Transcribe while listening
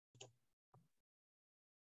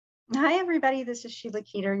Hi, everybody. This is Sheila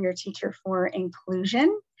Keeter, your teacher for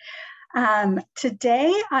inclusion.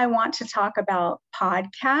 Today, I want to talk about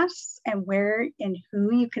podcasts and where and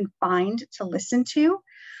who you can find to listen to.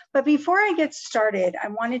 But before I get started, I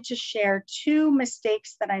wanted to share two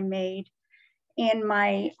mistakes that I made in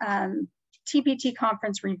my TPT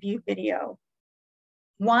conference review video.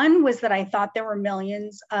 One was that I thought there were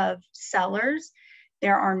millions of sellers.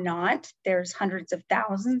 There are not. There's hundreds of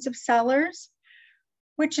thousands of sellers,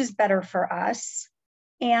 which is better for us.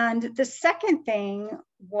 And the second thing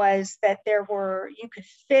was that you could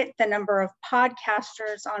fit the number of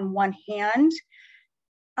podcasters on one hand.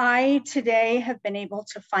 I today have been able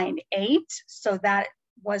to find 8, so that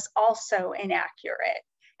was also inaccurate.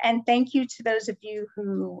 And thank you to those of you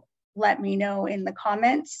who let me know in the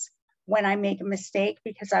comments when I make a mistake,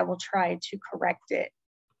 because I will try to correct it.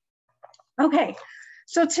 Okay.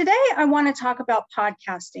 So today I want to talk about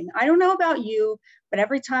podcasting. I don't know about you, but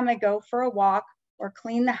every time I go for a walk or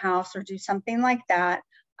clean the house or do something like that,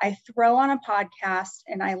 I throw on a podcast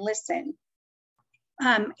and I listen.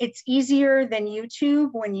 It's easier than YouTube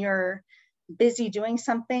when you're busy doing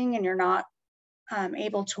something and you're not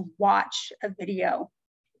able to watch a video.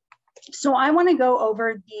 So I want to go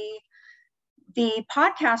over the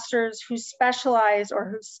podcasters who specialize or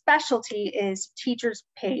whose specialty is teachers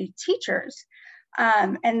pay teachers.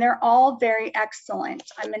 And they're all very excellent.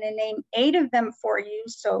 I'm going to name 8 of them for you.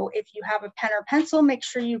 So if you have a pen or pencil, make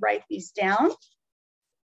sure you write these down.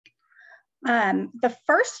 The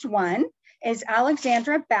first one is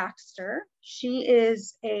Alexandra Baxter. She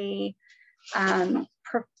is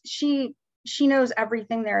she knows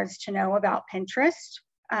everything there is to know about Pinterest.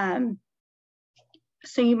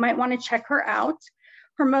 So you might want to check her out.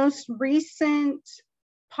 Her most recent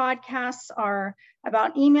podcasts are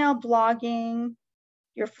about email blogging,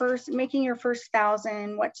 making your first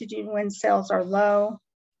 1,000, what to do when sales are low,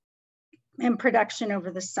 and production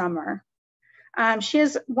over the summer. She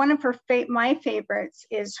has one of my favorites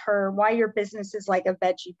is her Why Your Business is Like a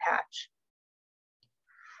Veggie Patch.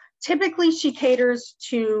 Typically, she caters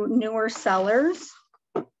to newer sellers,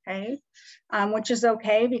 okay, which is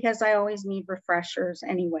okay because I always need refreshers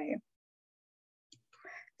anyway.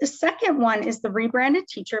 The second one is The Rebranded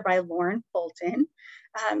Teacher by Lauren Fulton.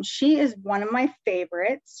 She is one of my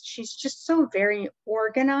favorites. She's just so very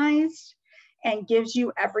organized and gives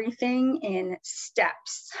you everything in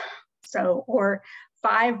steps. Or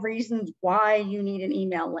 5 reasons why you need an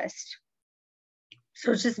email list.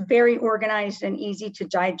 So it's just very organized and easy to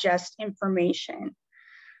digest information.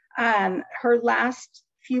 Her last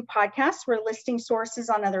few podcasts were listing sources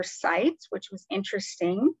on other sites, which was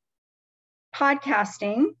interesting,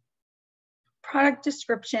 podcasting, product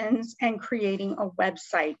descriptions, and creating a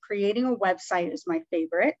website. Creating a website is my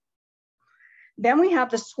favorite. Then we have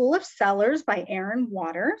The School of Sellers by Erin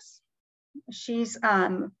Waters. She's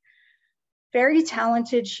very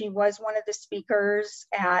talented. She was one of the speakers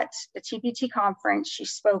at the TPT conference. She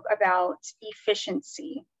spoke about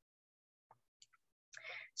efficiency.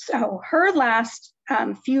 So her last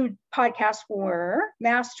few podcasts were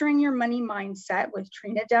Mastering Your Money Mindset with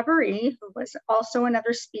Trina DeVary, who was also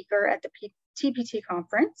another speaker at the TPT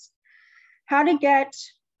conference, How to Get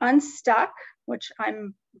Unstuck, which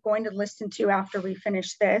I'm going to listen to after we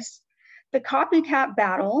finish this, The Copycat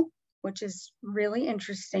Battle, which is really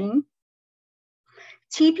interesting,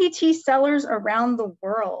 TPT Sellers Around the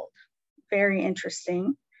World, very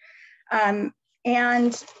interesting.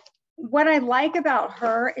 And what I like about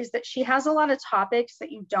her is that she has a lot of topics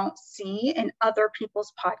that you don't see in other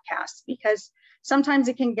people's podcasts, because sometimes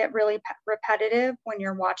it can get really repetitive when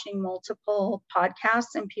you're watching multiple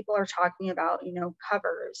podcasts and people are talking about,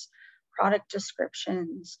 covers, product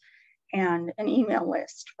descriptions, and an email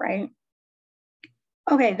list, right?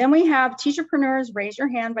 Okay, then we have Teacherpreneurs Raise Your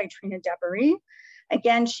Hand by Trina DeVary.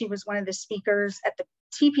 Again, she was one of the speakers at the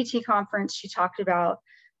TPT conference. She talked about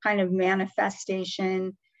kind of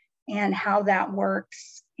manifestation and how that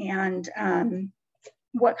works, and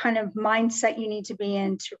what kind of mindset you need to be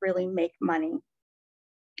in to really make money.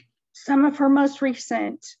 Some of her most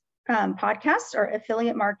recent podcasts are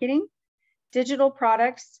Affiliate Marketing, Digital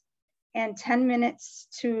Products, and 10 Minutes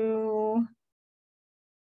to,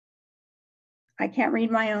 I can't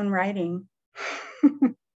read my own writing.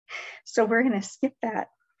 So we're going to skip that.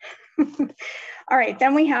 All right,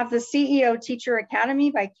 then we have the CEO Teacher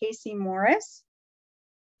Academy by Casey Morris.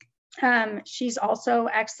 She's also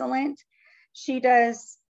excellent. She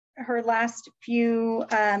does, her last few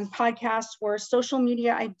podcasts were Social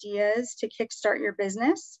Media Ideas to Kickstart Your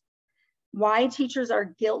Business, Why Teachers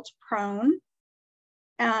Are Guilt Prone.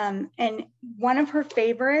 And one of her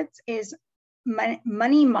favorites is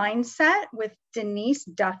Money Mindset with Denise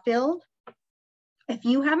Duffield. If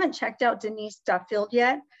you haven't checked out Denise Duffield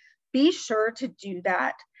yet, be sure to do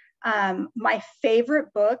that. My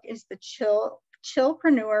favorite book is the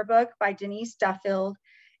Chillpreneur book by Denise Duffield.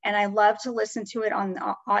 And I love to listen to it on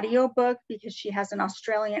the audiobook because she has an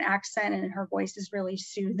Australian accent and her voice is really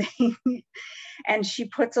soothing. And she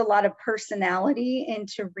puts a lot of personality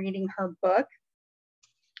into reading her book.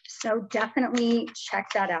 So definitely check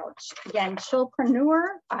that out. Again, Chillpreneur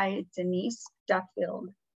by Denise Duffield.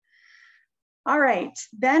 All right,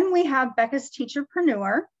 then we have Becca's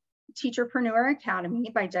Teacherpreneur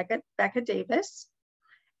Academy by Becca Davis.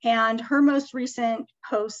 And her most recent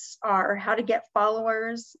posts are how to get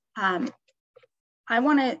followers. I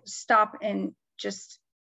want to stop and just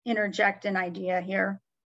interject an idea here.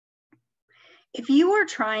 If you are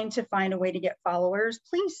trying to find a way to get followers,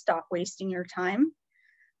 please stop wasting your time.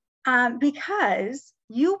 Because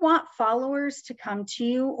you want followers to come to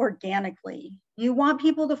you organically. You want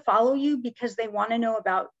people to follow you because they want to know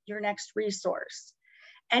about your next resource.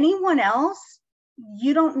 Anyone else,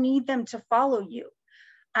 you don't need them to follow you.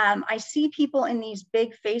 I see people in these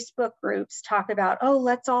big Facebook groups talk about, oh,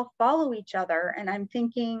 let's all follow each other. And I'm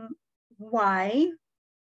thinking, why?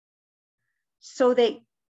 So that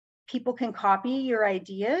people can copy your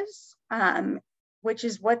ideas, which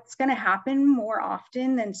is what's going to happen more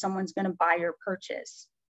often than someone's going to buy your purchase.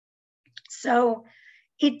 So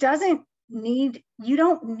it doesn't need, you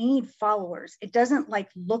don't need followers. It doesn't like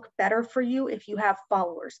look better for you if you have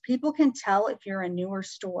followers. People can tell if you're a newer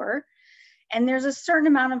store, and there's a certain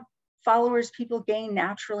amount of followers people gain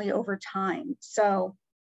naturally over time. So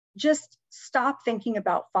just stop thinking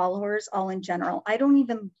about followers all in general. I don't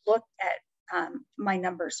even look at my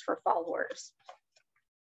numbers for followers.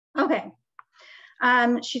 Okay.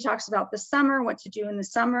 She talks about the summer, what to do in the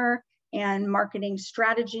summer, and marketing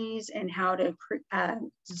strategies and how to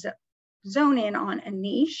zone in on a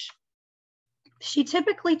niche. She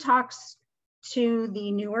typically talks to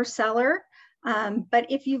the newer seller, but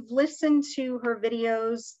if you've listened to her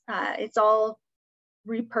videos, it's all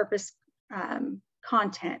repurposed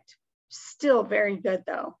content. Still very good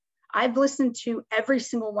though. I've listened to every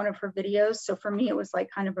single one of her videos, so for me it was like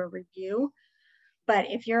kind of a review. But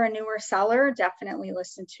if you're a newer seller, definitely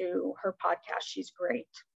listen to her podcast. She's great.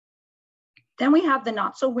 Then we have the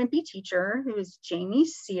Not So Wimpy Teacher, who is Jamie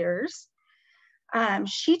Sears.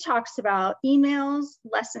 She talks about emails,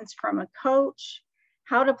 lessons from a coach,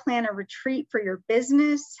 how to plan a retreat for your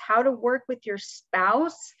business, how to work with your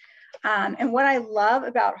spouse. And what I love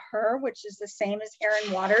about her, which is the same as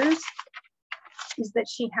Erin Waters, is that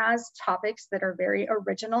she has topics that are very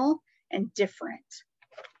original and different.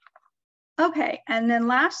 Okay, and then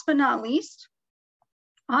last but not least,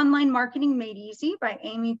 Online Marketing Made Easy by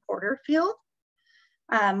Amy Porterfield.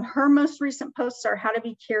 Her most recent posts are how to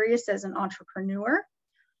be curious as an entrepreneur.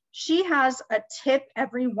 She has a tip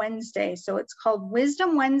every Wednesday, so it's called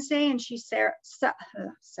Wisdom Wednesday, and she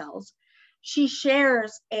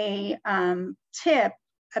shares a tip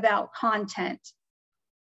about content.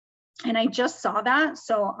 And I just saw that,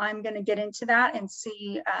 so I'm going to get into that and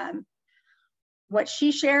see what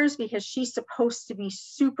she shares, because she's supposed to be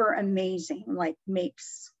super amazing, like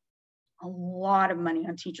makes a lot of money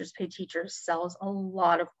on Teachers Pay Teachers, sells a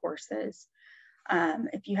lot of courses.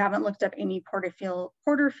 If you haven't looked up Amy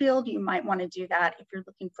Porterfield, you might want to do that. If you're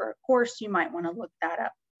looking for a course, you might want to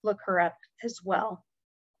look her up as well.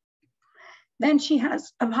 Then she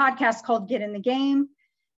has a podcast called Get in the Game,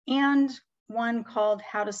 and one called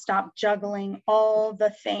How to Stop Juggling All the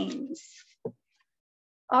Things.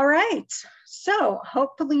 All right, so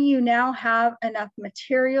hopefully you now have enough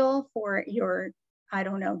material for your, I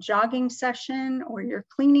don't know, jogging session or your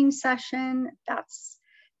cleaning session. That's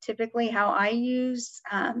typically how I use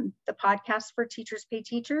the podcast for Teachers Pay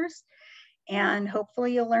Teachers, and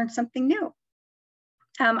hopefully you'll learn something new.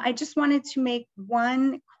 I just wanted to make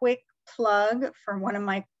one quick plug for one of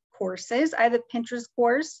my courses. I have a Pinterest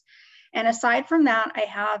course, and aside from that, I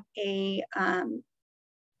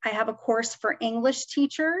have a course for English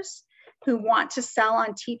teachers who want to sell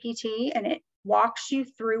on TPT, and it walks you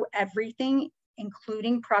through everything,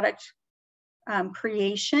 including product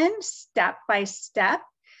creation, step by step.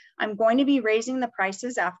 I'm going to be raising the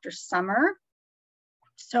prices after summer.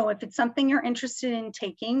 So if it's something you're interested in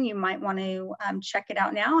taking, you might want to check it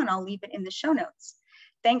out now, and I'll leave it in the show notes.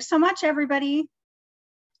 Thanks so much, everybody.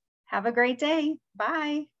 Have a great day.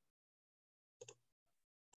 Bye.